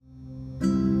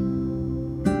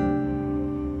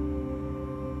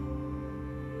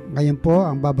Ngayon po,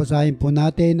 ang babasahin po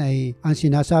natin ay ang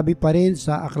sinasabi pa rin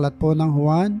sa Aklat po ng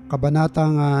Juan,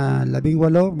 Kabanatang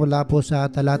 18 mula po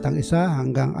sa talatang 1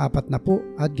 hanggang 4 na po.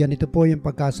 At ganito po yung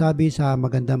pagkasabi sa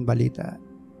magandang balita.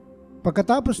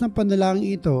 Pagkatapos ng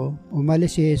panalangin ito,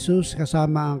 umalis si Jesus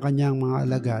kasama ang kanyang mga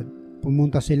alagad.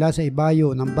 Pumunta sila sa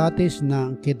ibayo ng batis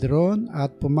ng Kidron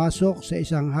at pumasok sa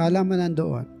isang halamanan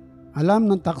doon. Alam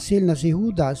ng taksil na si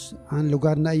Judas ang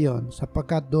lugar na iyon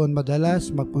sapagkat doon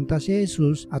madalas magpunta si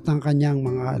Jesus at ang kanyang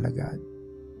mga alagad.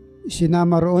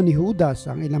 Isinama roon ni Judas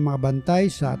ang ilang mga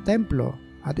bantay sa templo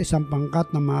at isang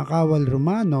pangkat ng mga kawal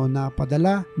Romano na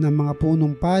padala ng mga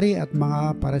punong pari at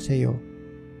mga Pariseo.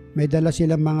 May dala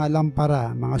silang mga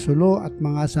lampara, mga sulo at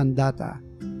mga sandata.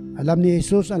 Alam ni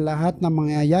Jesus ang lahat ng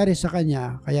mangyayari sa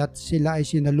kanya kaya't sila ay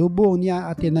sinalubong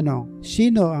niya at tinanong,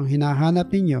 "Sino ang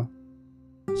hinahanap ninyo?"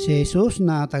 Si Jesus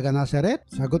na taga Nazaret,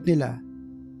 sagot nila.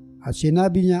 At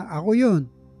sinabi niya, "Ako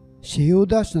yun." Si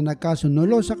Judas na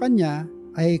nagkasunulo sa kanya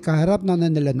ay kaharap na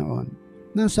nila noon.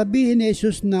 Nang sabihin ni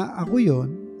Jesus na ako yun,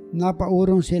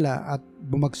 napaurong sila at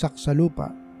bumagsak sa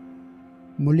lupa.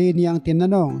 Muli niyang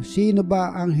tinanong, "Sino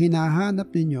ba ang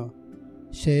hinahanap ninyo?"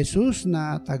 Si Jesus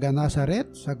na taga Nazaret,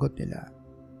 sagot nila.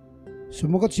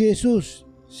 Sumagot si Jesus,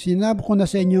 "Sinabi ko na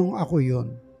sa inyong ako yun.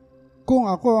 Kung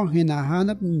ako ang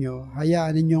hinahanap ninyo,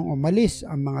 hayaan ninyong umalis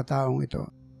ang mga taong ito."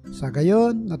 Sa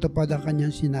gayon, natupad ang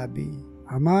kanyang sinabi,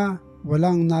 "Ama,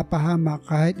 walang napahamak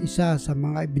kahit isa sa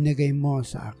mga ibinigay mo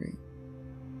sa akin."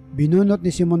 Binunot ni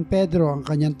Simon Pedro ang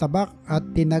kanyang tabak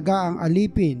at tinaga ang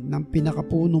alipin ng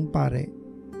pinakapunong pare.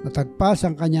 Natagpas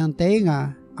ang kanyang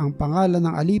tenga, ang pangalan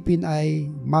ng alipin ay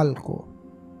Malco.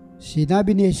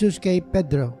 Sinabi ni Jesus kay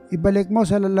Pedro, "Ibalik mo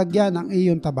sa lalagyan ang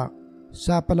iyong tabak.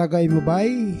 Sa palagay mo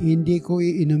ba'y hindi ko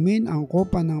iinumin ang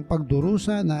kopa ng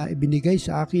pagdurusa na ibinigay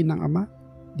sa akin ng Ama?"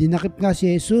 Dinakip nga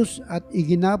si Jesus at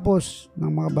iginapos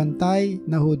ng mga bantay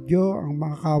na Hudyo ang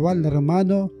mga kawal na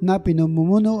Romano na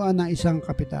pinamumunuan ng isang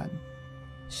kapitan.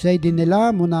 Siya'y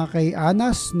dinala muna kay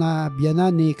Anas na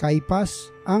biyanan ni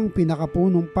Caiphas, ang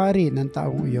pinakapunong pari ng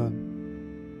taong iyon.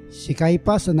 Si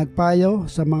Caiphas ang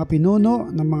nagpayo sa mga pinuno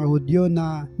ng mga Hudyo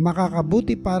na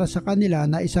makakabuti para sa kanila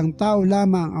na isang tao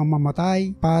lamang ang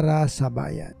mamatay para sa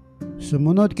bayan.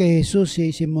 Sumunod kay Jesus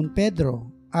si Simon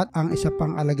Pedro at ang isa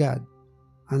pang alagad.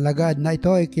 Ang alagad na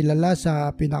ito ay kilala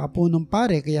sa pinakapunong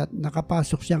pare kaya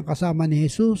nakapasok siyang kasama ni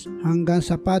Jesus hanggang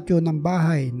sa patio ng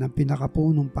bahay ng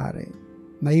pinakapunong pare.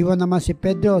 Naiwan naman si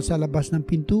Pedro sa labas ng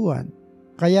pintuan.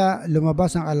 Kaya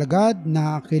lumabas ang alagad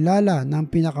na kilala ng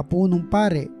pinakapunong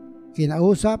pare.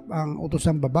 Kinausap ang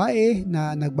utosang babae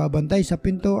na nagbabantay sa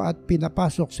pinto at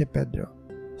pinapasok si Pedro.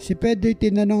 Si Pedro'y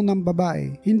tinanong ng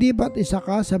babae, "Hindi ba't isa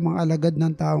ka sa mga alagad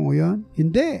ng taong iyon?"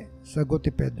 "Hindi," sagot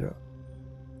ni Pedro.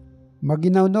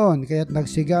 Maginaw noon kaya't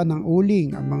nagsiga ng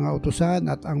uling ang mga utusan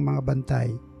at ang mga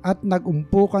bantay at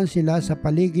nagumpukan sila sa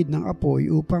paligid ng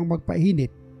apoy upang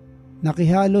magpainit.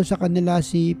 Nakihalo sa kanila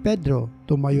si Pedro,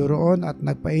 tumayo roon at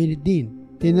nagpainit din.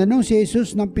 Tinanong si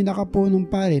Jesus ng pinakapunong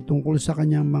pare tungkol sa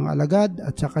kanyang mga alagad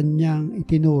at sa kanyang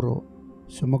itinuro.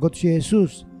 Sumagot si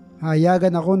Jesus,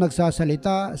 "Hayagan ako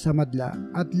nagsasalita sa madla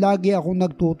at lagi akong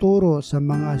nagtuturo sa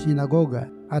mga sinagoga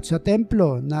at sa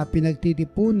templo na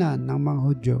pinagtitipunan ng mga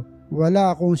Hudyo.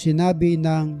 Wala akong sinabi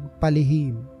ng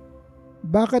palihim.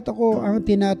 Bakit ako ang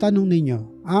tinatanong ninyo?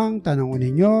 Ang tanong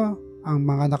ninyo ang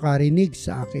mga nakarinig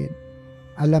sa akin.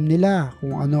 Alam nila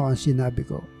kung ano ang sinabi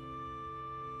ko."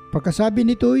 Pagkasabi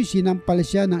nito'y sinampal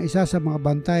siya ng isa sa mga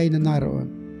bantay na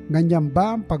naroon. "Ganyan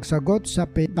ba ang pagsagot sa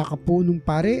pinakapunong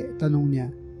pare?" tanong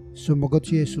niya. Sumagot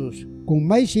si Jesus, "Kung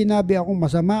may sinabi akong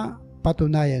masama,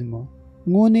 patunayan mo.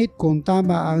 Ngunit kung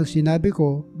tama ang sinabi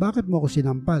ko, bakit mo ko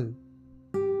sinampal?"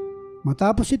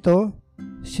 Matapos ito,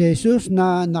 si Jesus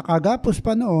na nakagapos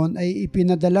pa noon ay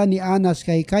ipinadala ni Anas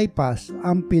kay Caiphas,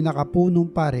 ang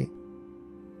pinakapunong pare.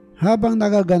 Habang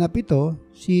nagaganap ito,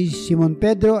 si Simon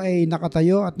Pedro ay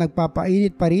nakatayo at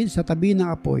nagpapainit pa rin sa tabi ng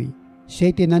apoy.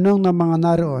 Siya'y tinanong ng mga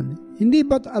naroon, "Hindi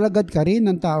ba't alagad ka rin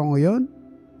ng taong iyon?"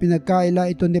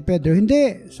 Pinagkaila ito ni Pedro,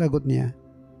 "Hindi," sagot niya.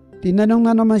 Tinanong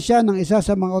na naman siya ng isa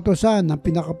sa mga utosan ng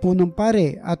pinakapunong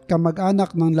pare at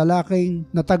kamag-anak ng lalaking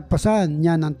natagpasan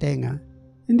niya ng tenga,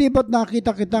 "Hindi ba't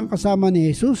nakita kitang kasama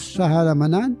ni Jesus sa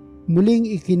halamanan?" Muling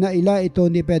ikinaila ito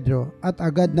ni Pedro at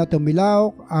agad na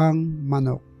tumilawok ang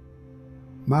manok.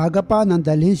 Maaga pa nang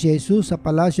dalhin si Jesus sa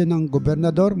palasyo ng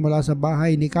gobernador mula sa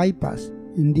bahay ni Caiphas.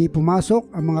 Hindi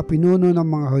pumasok ang mga pinuno ng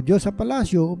mga Hudyo sa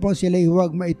palasyo upang sila'y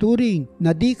huwag maituring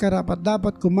na di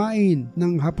karapat-dapat kumain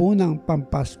ng hapunang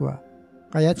Pampaskwa.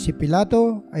 Kaya't si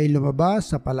Pilato ay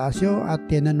lumabas sa palasyo at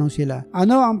tinanong sila,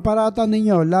 "Ano ang paratang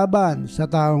ninyo laban sa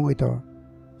taong ito?"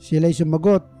 Sila'y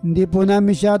sumagot, hindi po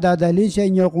namin siya dadalhin sa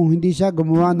inyo kung hindi siya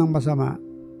gumawa ng masama.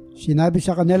 Sinabi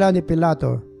sa kanila ni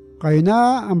Pilato, kayo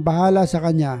na ang bahala sa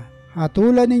kanya.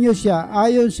 Hatulan ninyo siya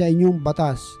ayon sa inyong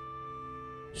batas.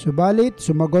 Subalit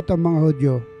sumagot ang mga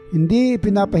Hudyo, hindi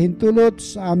pinapahintulot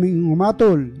sa aming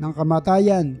umatol ng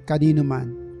kamatayan kanino man.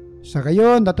 Sa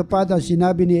gayon natupad ang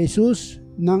sinabi ni Jesus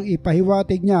nang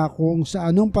ipahiwatig niya kung sa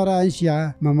anong paraan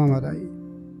siya mamamatay.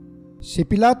 Si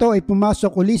Pilato ay pumasok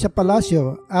uli sa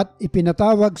palasyo at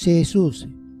ipinatawag si Jesus.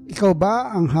 Ikaw ba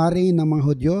ang hari ng mga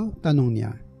Hudyo? Tanong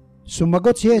niya.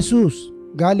 Sumagot si Jesus,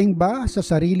 galing ba sa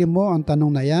sarili mo ang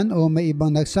tanong na yan o may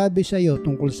ibang nagsabi sa iyo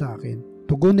tungkol sa akin?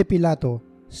 Tugon ni Pilato,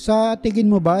 sa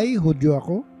tingin mo ba'y Hudyo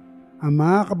ako? Ang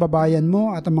mga kababayan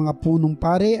mo at ang mga punong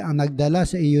pare ang nagdala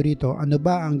sa iyo rito, ano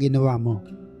ba ang ginawa mo?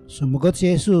 Sumagot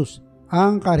si Jesus,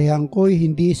 ang kaharian ko'y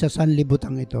hindi sa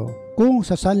sanlibutan ito. Kung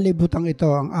sa sanlibutan ito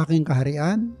ang aking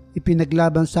kaharian,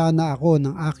 ipinaglaban sana ako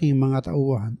ng aking mga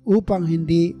tauhan upang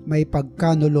hindi may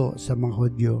pagkanulo sa mga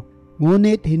Hudyo.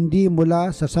 Ngunit hindi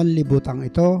mula sa sanlibutan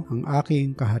ito ang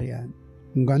aking kaharian.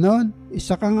 Kung ganon,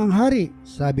 isa kang ang hari,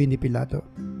 sabi ni Pilato.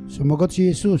 Sumagot si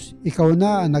Jesus, ikaw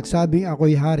na ang nagsabing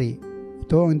ako'y hari.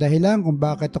 Ito ang dahilan kung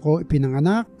bakit ako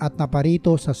ipinanganak at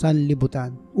naparito sa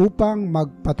sanlibutan upang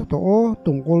magpatotoo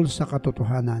tungkol sa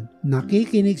katotohanan.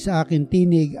 Nakikinig sa akin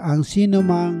tinig ang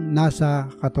sinumang nasa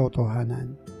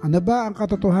katotohanan. Ano ba ang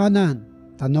katotohanan?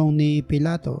 Tanong ni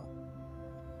Pilato.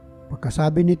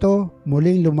 Pagkasabi nito,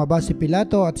 muling lumabas si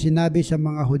Pilato at sinabi sa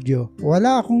mga Hudyo,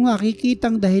 wala akong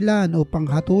nakikitang dahilan upang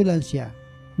hatulan siya.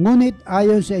 Ngunit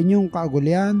ayon sa inyong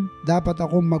kaugalian, dapat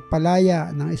akong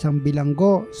magpalaya ng isang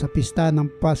bilanggo sa pista ng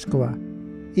Paskwa.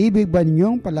 Ibig ba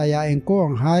ninyong palayain ko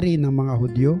ang hari ng mga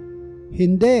Hudyo?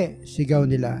 Hindi, sigaw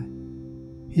nila.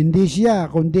 Hindi siya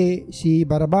kundi si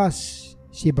Barabas.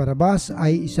 Si Barabas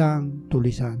ay isang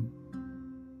tulisan.